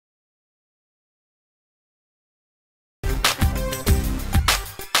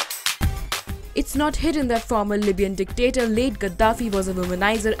It's not hidden that former Libyan dictator late Gaddafi was a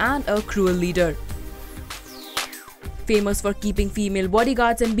womanizer and a cruel leader. Famous for keeping female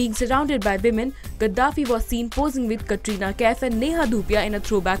bodyguards and being surrounded by women, Gaddafi was seen posing with Katrina Kaif Neha Dhupia in a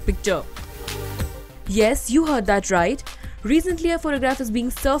throwback picture. Yes, you heard that right. Recently, a photograph is being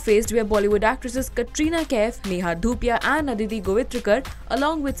surfaced where Bollywood actresses Katrina Kaif Neha Dhupia and Aditi Gowitrikar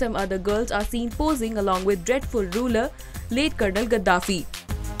along with some other girls are seen posing along with dreadful ruler late Colonel Gaddafi.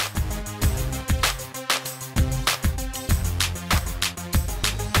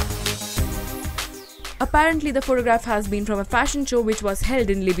 Apparently, the photograph has been from a fashion show which was held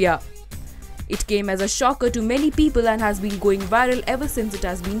in Libya. It came as a shocker to many people and has been going viral ever since it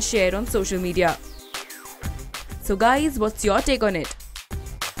has been shared on social media. So guys, what's your take on it?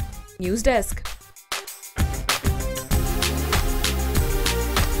 News Desk.